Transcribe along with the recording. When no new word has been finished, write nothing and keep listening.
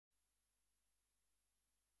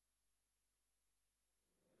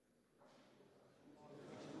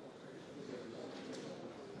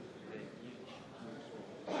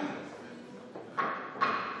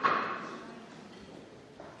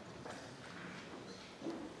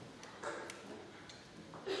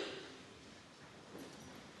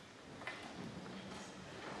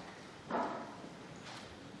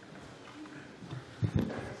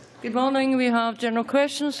Good morning. We have general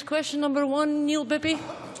questions. Question number 1, Neil Bibby.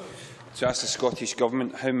 To ask the Scottish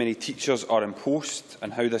Government how many teachers are in post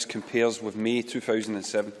and how this compares with May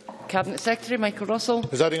 2007. Cabinet Secretary Michael Russell.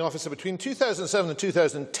 Presiding Officer, between 2007 and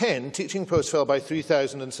 2010, teaching posts fell by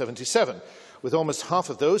 3,077, with almost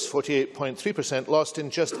half of those, 48.3%, lost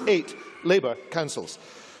in just 8 Labour councils.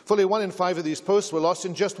 Fully 1 in 5 of these posts were lost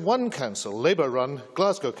in just one council, Labour-run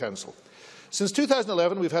Glasgow Council. Since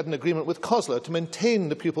 2011, we've had an agreement with COSLA to maintain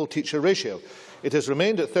the pupil-teacher ratio. It has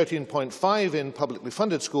remained at 13.5 in publicly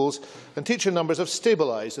funded schools, and teacher numbers have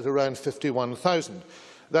stabilised at around 51,000.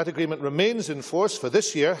 That agreement remains in force for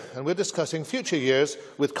this year, and we're discussing future years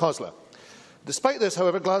with COSLA. Despite this,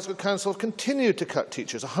 however, Glasgow Council continued to cut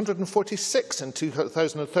teachers, 146 in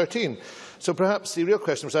 2013. So perhaps the real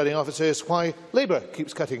question, Presiding Officer, is why Labour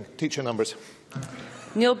keeps cutting teacher numbers.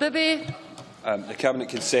 Neil Bibby. The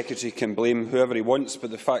Cabinet Secretary can blame whoever he wants,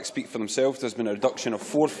 but the facts speak for themselves. There has been a reduction of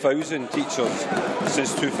 4,000 teachers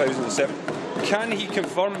since 2007. Can he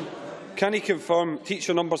confirm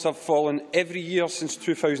teacher numbers have fallen every year since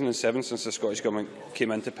 2007, since the Scottish Government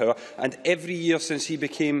came into power, and every year since he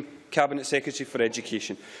became Cabinet Secretary for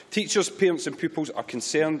Education? Teachers, parents and pupils are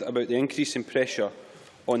concerned about the increasing pressure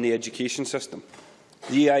on the education system.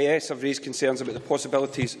 The EIS have raised concerns about the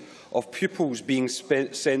possibilities of pupils being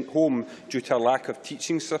sent home due to a lack of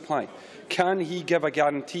teaching supply. Can he give a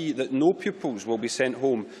guarantee that no pupils will be sent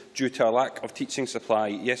home due to a lack of teaching supply?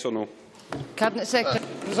 Yes or no? Cabinet Secretary.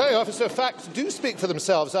 Presiding Officer, facts do speak for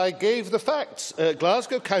themselves. I gave the facts.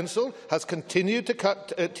 Glasgow Council has continued to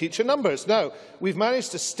cut teacher numbers. Now, we've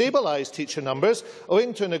managed to stabilise teacher numbers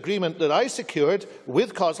owing to an agreement that I secured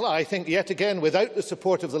with COSLA, I think yet again without the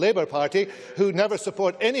support of the Labour Party, who never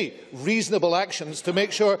support any reasonable actions to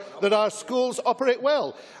make sure that our schools operate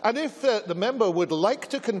well. And if the member would like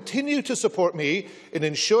to continue to support me in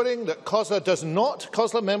ensuring that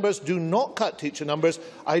COSLA members do not cut teacher numbers,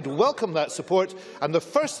 I'd welcome that support, and the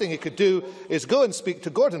first thing he could do is go and speak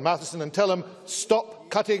to Gordon Matheson and tell him,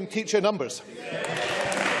 stop cutting teacher numbers.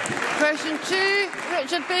 Question 2,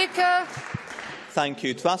 Richard Baker. Thank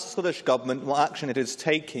you. To ask the Scottish Government what action it is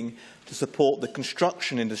taking to support the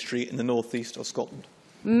construction industry in the north east of Scotland.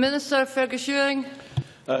 Minister Fergus Ewing.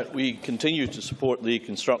 We continue to support the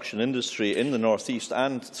construction industry in the north east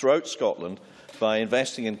and throughout Scotland by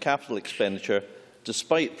investing in capital expenditure,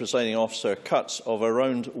 despite, Presiding Officer, cuts of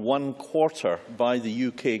around 1/4 by the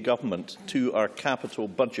UK Government to our capital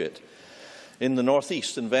budget. In the North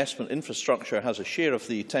East, investment infrastructure has a share of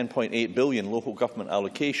the £10.8 billion local government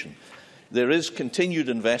allocation. There is continued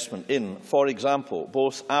investment in, for example,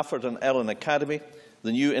 both Afford and Ellen Academy,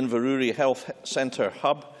 the new Inverurie Health Centre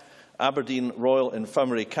hub, Aberdeen Royal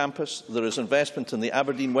Infirmary campus. There is investment in the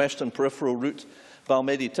Aberdeen Western Peripheral Route,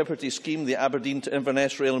 Balmedy-Tipperty scheme, the Aberdeen to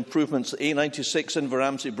Inverness rail improvements, the A96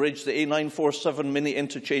 Inver-Ramsey Bridge, the A947 mini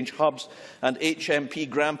interchange hubs and HMP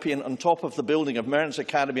Grampian on top of the building of Mearns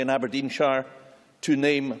Academy in Aberdeenshire, to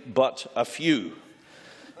name but a few.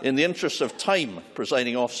 In the interest of time,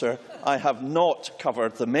 Presiding Officer, I have not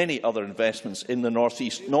covered the many other investments in the North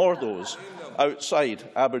East, nor those outside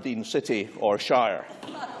Aberdeen City or Shire.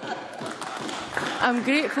 I'm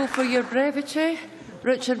grateful for your brevity.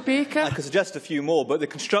 Richard Baker. I could suggest a few more, but the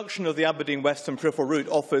construction of the Aberdeen Western Peripheral Route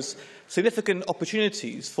offers significant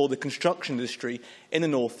opportunities for the construction industry in the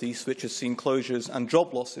North East, which has seen closures and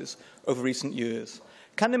job losses over recent years.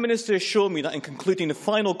 Can the Minister assure me that in concluding the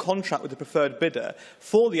final contract with the preferred bidder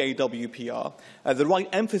for the AWPR, the right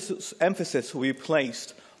emphasis will be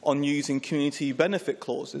placed on using community benefit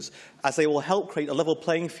clauses, as they will help create a level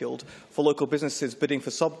playing field for local businesses bidding for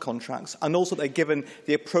subcontracts, and also they're given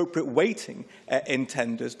the appropriate weighting in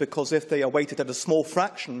tenders, because if they are weighted at a small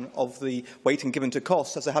fraction of the weighting given to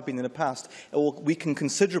costs, as they have been in the past, it will weaken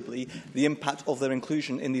considerably the impact of their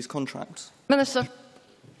inclusion in these contracts. Minister.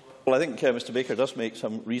 Well, I think Mr Baker does make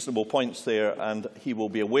some reasonable points there, and he will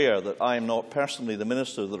be aware that I am not personally the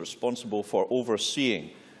Minister that is responsible for overseeing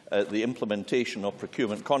the implementation of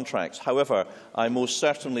procurement contracts. However, I most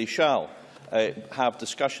certainly shall have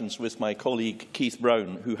discussions with my colleague Keith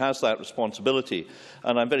Brown, who has that responsibility,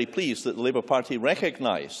 and I am very pleased that the Labour Party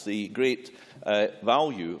recognise the great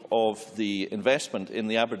value of the investment in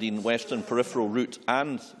the Aberdeen Western Peripheral Route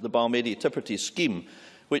and the Balmedy-Tipperty scheme,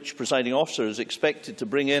 which, Presiding Officer, is expected to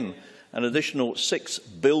bring in an additional £6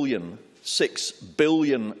 billion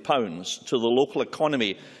to the local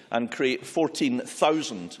economy and create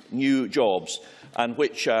 14,000 new jobs, and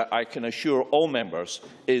which I can assure all members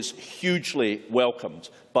is hugely welcomed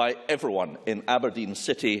by everyone in Aberdeen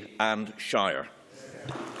City and Shire.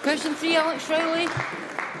 Question 3, Alex Rowley.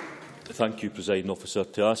 Thank you, Presiding Officer.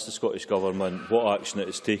 To ask the Scottish Government what action it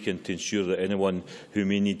has taken to ensure that anyone who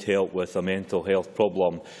may need help with a mental health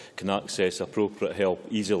problem can access appropriate help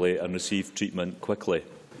easily and receive treatment quickly.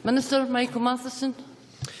 Minister Michael Matheson.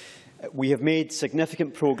 We have made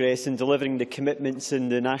significant progress in delivering the commitments in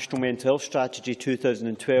the National Mental Health Strategy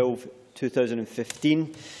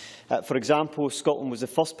 2012-2015. For example, Scotland was the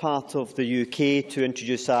first part of the UK to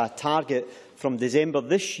introduce a target from December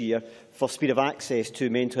this year for speed of access to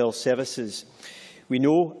mental health services. We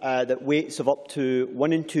know that waits of up to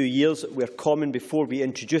 1 and 2 years were common before we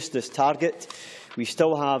introduced this target. We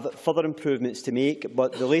still have further improvements to make,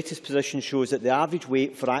 but the latest position shows that the average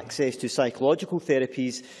wait for access to psychological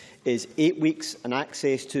therapies is 8 weeks, and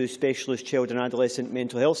access to specialist child and adolescent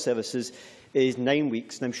mental health services is 9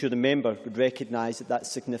 weeks. And I'm sure the member would recognise that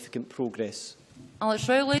that's significant progress. Alex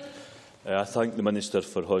Rowley. I thank the Minister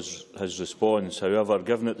for his response. However,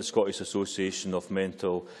 given that the Scottish Association of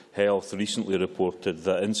Mental Health recently reported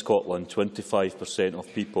that in Scotland 25%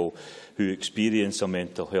 of people who experience a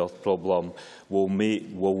mental health problem will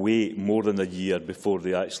wait more than a year before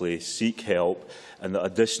they actually seek help, and that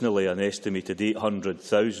additionally an estimated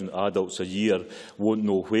 800,000 adults a year won't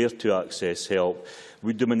know where to access help,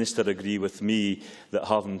 would the Minister agree with me that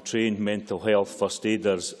having trained mental health first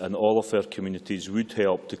aiders in all of our communities would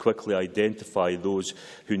help to quickly identify those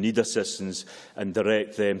who need assistance and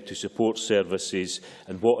direct them to support services?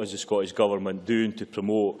 And what is the Scottish Government doing to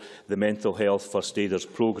promote the Mental Health First Aiders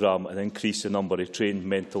programme and increase the number of trained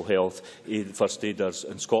mental health first aiders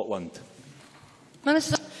in Scotland?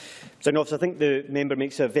 Minister. I think the member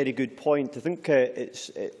makes a very good point. I think it's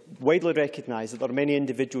widely recognised that there are many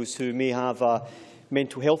individuals who may have a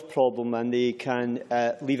mental health problem and they can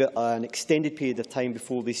leave it an extended period of time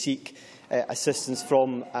before they seek assistance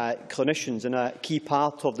from clinicians. And a key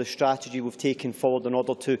part of the strategy we've taken forward in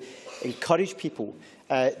order to encourage people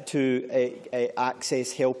to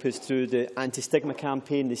access help is through the anti-stigma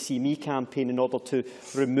campaign, the See Me campaign, in order to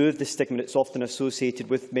remove the stigma that's often associated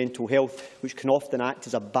with mental health, which can often act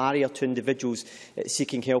as a barrier to individuals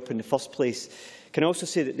seeking help in the first place. Can I also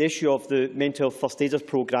say that the issue of the Mental Health First Aiders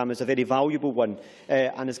programme is a very valuable one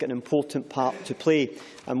and has got an important part to play.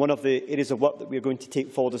 And one of the areas of work that we are going to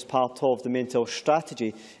take forward as part of the mental health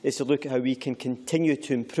strategy is to look at how we can continue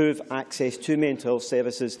to improve access to mental health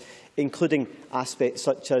services, including aspects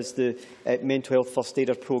such as the Mental Health First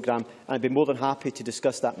Aiders programme. And I'd be more than happy to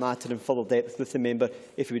discuss that matter in further depth with the member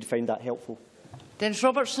if he would find that helpful. Dennis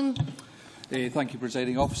Robertson. Thank you,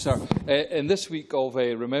 Presiding Officer. In this week of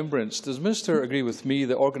remembrance, does the Minister agree with me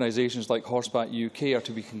that organisations like Horseback UK are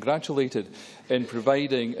to be congratulated in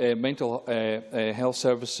providing mental health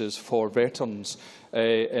services for veterans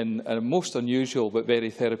in a most unusual but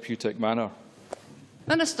very therapeutic manner?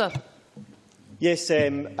 Minister. Yes,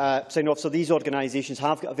 Presiding Officer, these organisations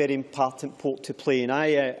have got a very important part to play, and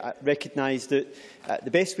I recognise that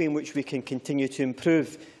the best way in which we can continue to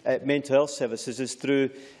improve mental health services is through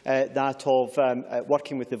that of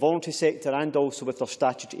working with the voluntary sector and also with our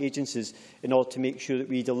statutory agencies in order to make sure that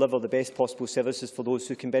we deliver the best possible services for those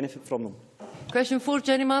who can benefit from them. Question 4,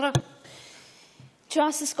 Jenny Marra. To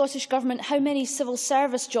ask the Scottish Government how many civil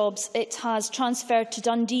service jobs it has transferred to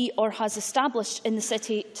Dundee or has established in the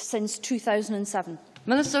city since 2007.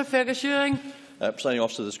 Minister Fergus Ewing. Presiding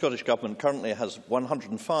Officer, the Scottish Government currently has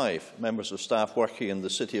 105 members of staff working in the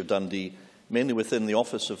City of Dundee, mainly within the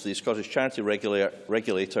Office of the Scottish Charity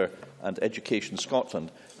Regulator and Education Scotland,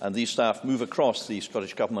 and these staff move across the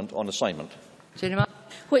Scottish Government on assignment.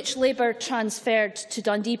 Which Labour transferred to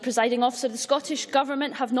Dundee. Presiding Officer, the Scottish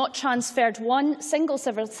Government have not transferred one single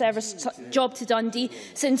civil service job to Dundee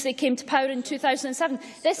since they came to power in 2007.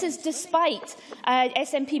 This is despite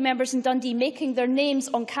SNP members in Dundee making their names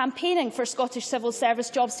on campaigning for Scottish civil service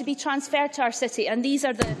jobs to be transferred to our city. And these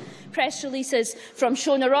are the press releases from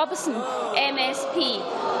Shona Robison,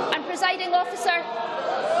 MSP. And Presiding Officer...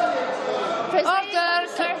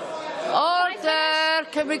 Order!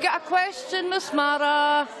 Can we get a question, Ms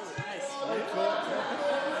Marra?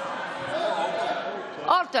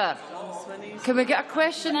 Order! Can we get a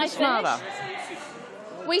question, Ms Marra?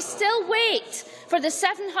 We still wait for the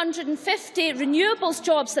 750 renewables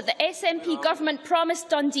jobs that the SNP government promised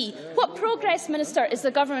Dundee. What progress, Minister, is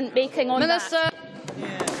the government making on that?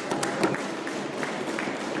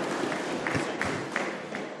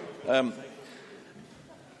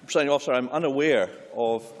 Presiding Officer, I am unaware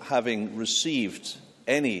of having received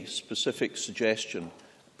any specific suggestion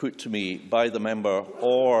put to me by the member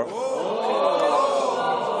or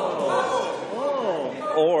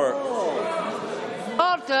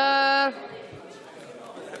Order!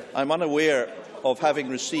 I'm unaware of having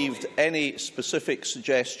received any specific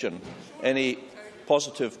suggestion, any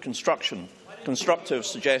positive constructive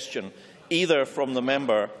suggestion, either from the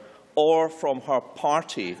member or from her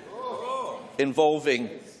party, involving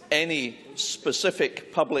any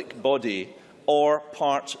specific public body or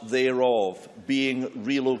part thereof being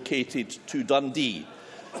relocated to Dundee.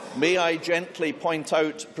 May I gently point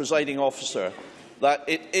out, Presiding Officer, that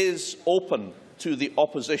it is open to the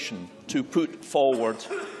opposition to put forward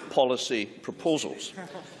policy proposals.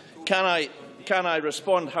 Can I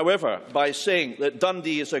respond, however, by saying that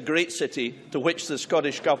Dundee is a great city to which the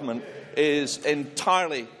Scottish Government is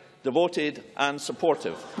entirely devoted and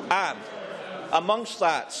supportive, and amongst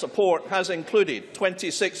that support has included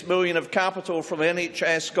 £26 million of capital from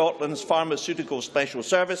NHS Scotland's Pharmaceutical Special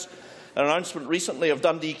Service, an announcement recently of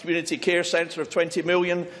Dundee Community Care Centre of £20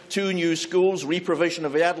 million, 2 new schools, reprovision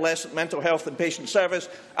of the adolescent mental health and patient service,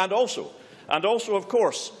 and also, of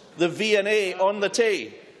course, the V&A on the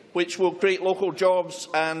Tay, which will create local jobs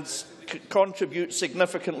and contribute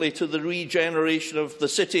significantly to the regeneration of the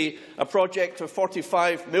city, a project of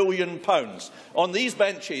 £45 million. On these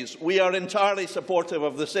benches, we are entirely supportive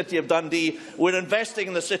of the City of Dundee. We're investing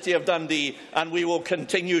in the City of Dundee, and we will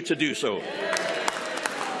continue to do so.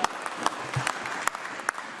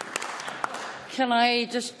 Can I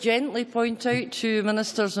just gently point out to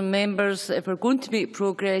ministers and members that if we're going to make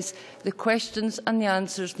progress, the questions and the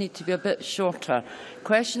answers need to be a bit shorter.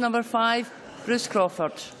 Question number 5, Bruce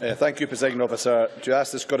Crawford. Thank you, Presiding Officer. To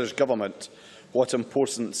ask the Scottish Government what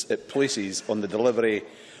importance it places on the delivery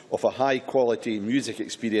of a high-quality music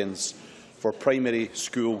experience for primary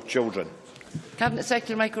school children. Cabinet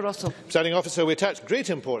Secretary Michael Russell. Presiding Officer, we attach great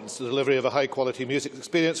importance to the delivery of a high-quality music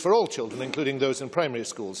experience for all children, including those in primary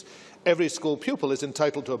schools. Every school pupil is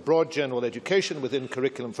entitled to a broad general education within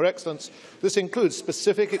Curriculum for Excellence. This includes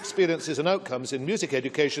specific experiences and outcomes in music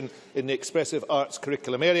education in the expressive arts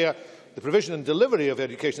curriculum area. The provision and delivery of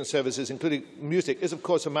education services, including music, is of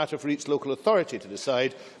course a matter for each local authority to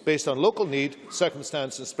decide, based on local need,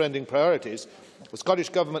 circumstance and spending priorities. The Scottish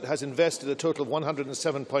Government has invested a total of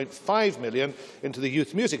 £107.5 million into the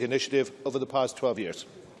Youth Music Initiative over the past 12 years.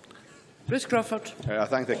 Bruce Crawford. I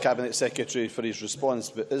thank the Cabinet Secretary for his response,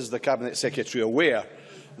 but is the Cabinet Secretary aware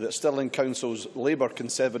that Stirling Council's Labour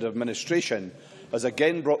Conservative administration has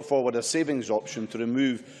again brought forward a savings option to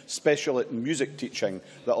remove special music teaching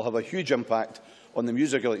that will have a huge impact on the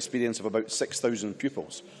musical experience of about 6,000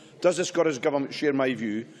 pupils? Does the Scottish Government share my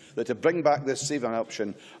view that to bring back this saving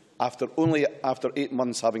option only after 8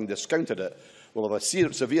 months having discounted it will have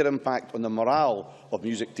a severe impact on the morale of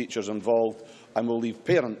music teachers involved and will leave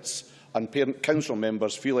parents and parent council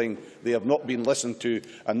members feeling they have not been listened to,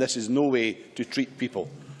 and this is no way to treat people?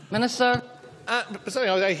 Minister.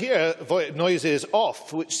 I hear noises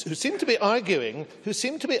off who seem to be arguing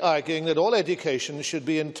that all education should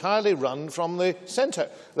be entirely run from the centre.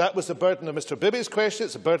 That was the burden of Mr Bibby's question.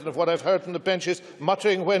 It's the burden of what I've heard from the benches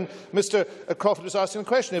muttering when Mr Crawford was asking the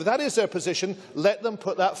question. If that is their position, let them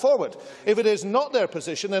put that forward. If it is not their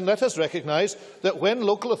position, then let us recognise that when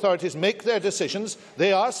local authorities make their decisions,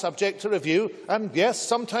 they are subject to review and, yes,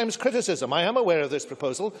 sometimes criticism. I am aware of this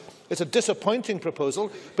proposal. It's a disappointing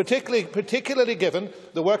proposal, particularly given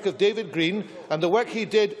the work of David Green and the work he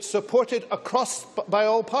did, supported across by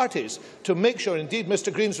all parties, to make sure, indeed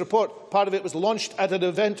Mr Green's report, part of it was launched at an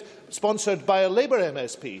event sponsored by a Labour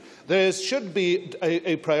MSP. There should be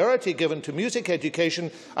a priority given to music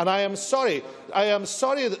education, and I am sorry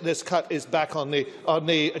that this cut is back on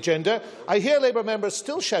the agenda. I hear Labour members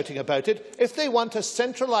still shouting about it. If they want a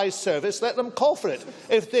centralised service, let them call for it.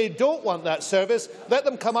 If they don't want that service, let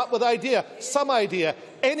them come up with some idea,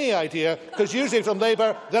 any idea, because usually from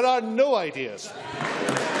Labour there are no ideas.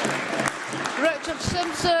 Richard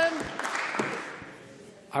Simpson.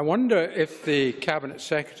 I wonder if the Cabinet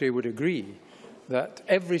Secretary would agree that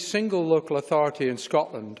every single local authority in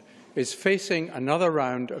Scotland is facing another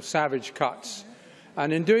round of savage cuts,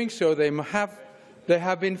 and in doing so they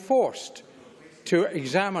have been forced to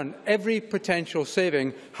examine every potential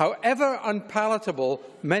saving, however unpalatable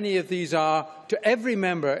many of these are to every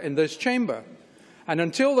member in this chamber. And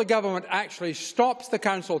until the government actually stops the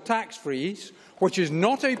council tax freeze, which is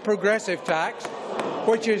not a progressive tax,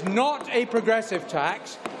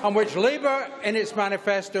 and which Labour in its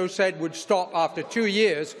manifesto said would stop after 2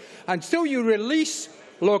 years, until you release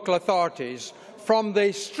local authorities from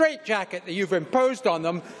the straitjacket that you've imposed on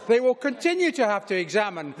them, they will continue to have to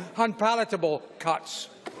examine unpalatable cuts.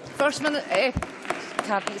 First Minister,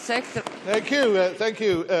 Cabinet Secretary. Thank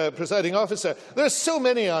you, Presiding Officer. There are so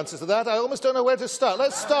many answers to that, I almost don't know where to start.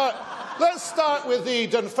 Let's start with the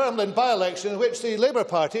Dunfermline by-election, in which the Labour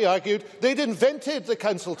Party argued they'd invented the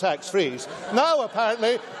council tax freeze. Now,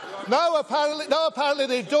 apparently, Now apparently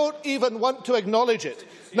they don't even want to acknowledge it.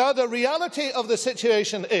 Now, the reality of the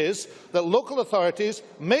situation is that local authorities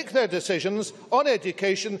make their decisions on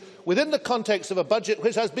education within the context of a budget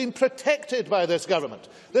which has been protected by this government.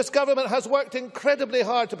 This government has worked incredibly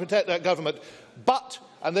hard to protect that government, but,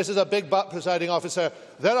 and this is a big but, presiding officer,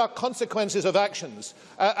 there are consequences of actions.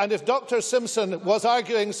 And if Dr Simpson was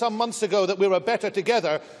arguing some months ago that we were better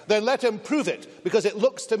together, then let him prove it, because it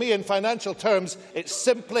looks to me in financial terms it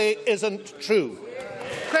simply isn't true.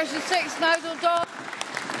 Question 6, Nigel Dawn.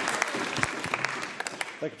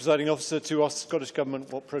 Thank you, Presiding Officer. To ask the Scottish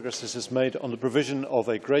Government what progress this has made on the provision of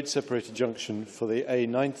a grade-separated junction for the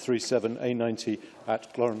A937-A90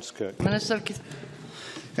 at Laurencekirk. Minister.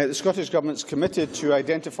 The Scottish Government is committed to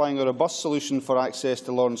identifying a robust solution for access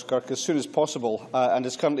to Laurencekirk as soon as possible and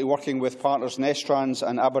is currently working with partners Nestrans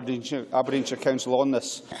and Aberdeenshire Council on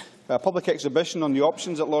this. A public exhibition on the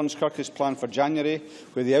options at Laurencekirk is planned for January,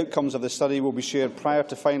 where the outcomes of the study will be shared prior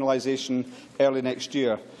to finalisation early next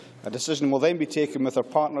year. A decision will then be taken with our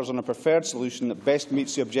partners on a preferred solution that best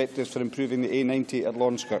meets the objectives for improving the A90 at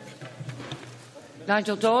Laurencekirk.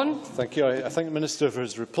 Nigel Dawn. Thank you. I thank the Minister for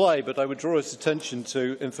his reply, but I would draw his attention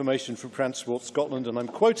to information from Transport Scotland, and I'm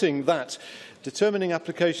quoting that, determining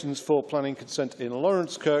applications for planning consent in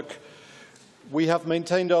Laurencekirk, we have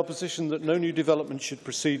maintained our position that no new development should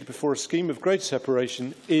proceed before a scheme of grade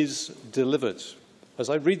separation is delivered. As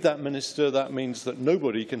I read that, Minister, that means that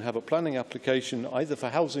nobody can have a planning application, either for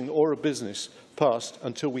housing or a business, passed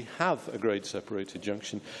until we have a grade-separated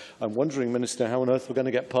junction. I'm wondering, Minister, how on earth we're going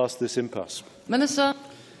to get past this impasse. Minister.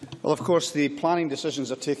 Well, of course, the planning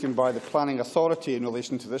decisions are taken by the Planning Authority in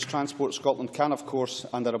relation to this. Transport Scotland can, of course,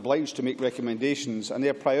 and are obliged to make recommendations, and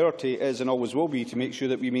their priority is and always will be to make sure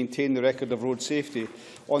that we maintain the record of road safety.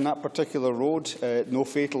 On that particular road, no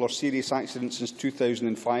fatal or serious accidents since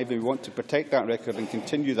 2005, and we want to protect that record and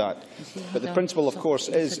continue that. But the principle, of course,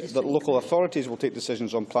 is that local authorities will take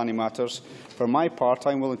decisions on planning matters. For my part,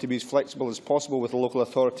 I am willing to be as flexible as possible with the local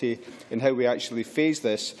authority in how we actually phase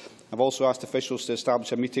this. I have also asked officials to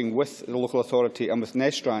establish a meeting with the local authority and with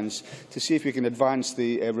Nestrans to see if we can advance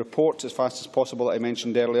the report as fast as possible that I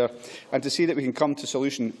mentioned earlier, and to see that we can come to a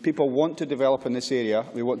solution. People want to develop in this area.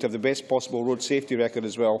 We want to have the best possible road safety record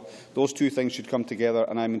as well. Those two things should come together,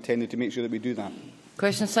 and I am intending to make sure that we do that.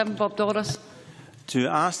 Question 7, Bob Doris. To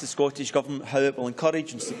ask the Scottish Government how it will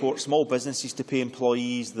encourage and support small businesses to pay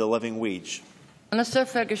employees the living wage. Minister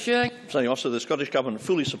Fergus-Ewing. Presiding Officer, the Scottish Government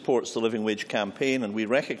fully supports the Living Wage campaign, and we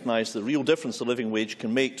recognise the real difference the living wage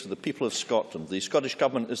can make to the people of Scotland. The Scottish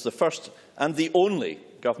Government is the first and the only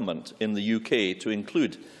government in the UK to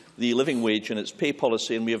include the living wage in its pay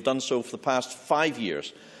policy, and we have done so for the past 5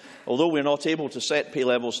 years. Although we are not able to set pay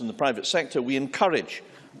levels in the private sector, we encourage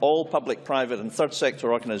all public, private and third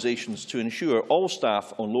sector organisations to ensure all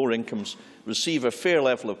staff on lower incomes receive a fair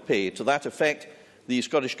level of pay. To that effect, the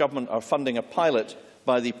Scottish Government are funding a pilot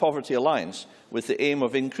by the Poverty Alliance with the aim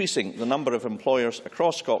of increasing the number of employers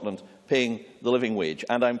across Scotland paying the living wage.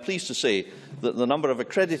 And I am pleased to say that the number of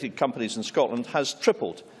accredited companies in Scotland has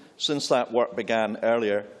tripled since that work began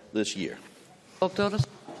earlier this year.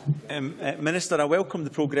 Minister, I welcome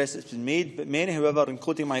the progress that has been made, but many, however,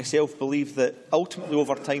 including myself, believe that ultimately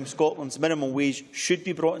over time Scotland's minimum wage should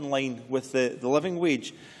be brought in line with the living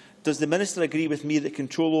wage. Does the Minister agree with me that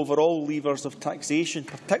control over all levers of taxation,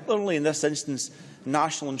 particularly in this instance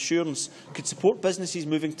national insurance, could support businesses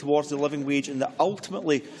moving towards the living wage, and that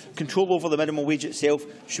ultimately control over the minimum wage itself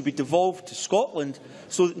should be devolved to Scotland,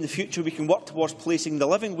 so that in the future we can work towards placing the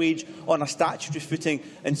living wage on a statutory footing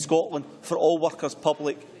in Scotland for all workers,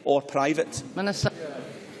 public or private? Minister.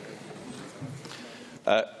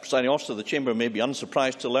 Presiding Officer, the Chamber may be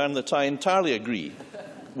unsurprised to learn that I entirely agree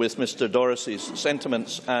with Mr Doris's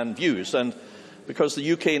sentiments and views, and because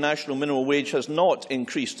the UK national minimum wage has not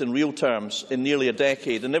increased in real terms in nearly a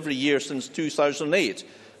decade, and every year since 2008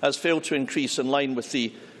 has failed to increase in line with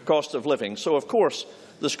the cost of living. So, of course,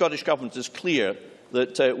 the Scottish Government is clear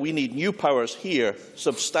that we need new powers here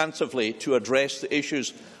substantively to address the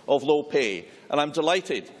issues of low pay. And I am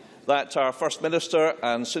delighted that our First Minister,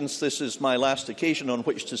 and since this is my last occasion on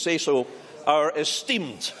which to say so, our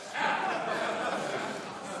esteemed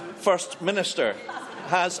First Minister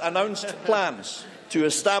has announced plans to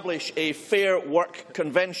establish a Fair Work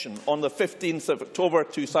Convention on the 15th of October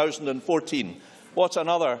 2014. What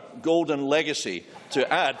another golden legacy to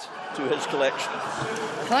add to his collection.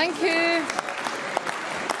 Thank you.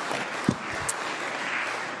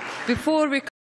 Before we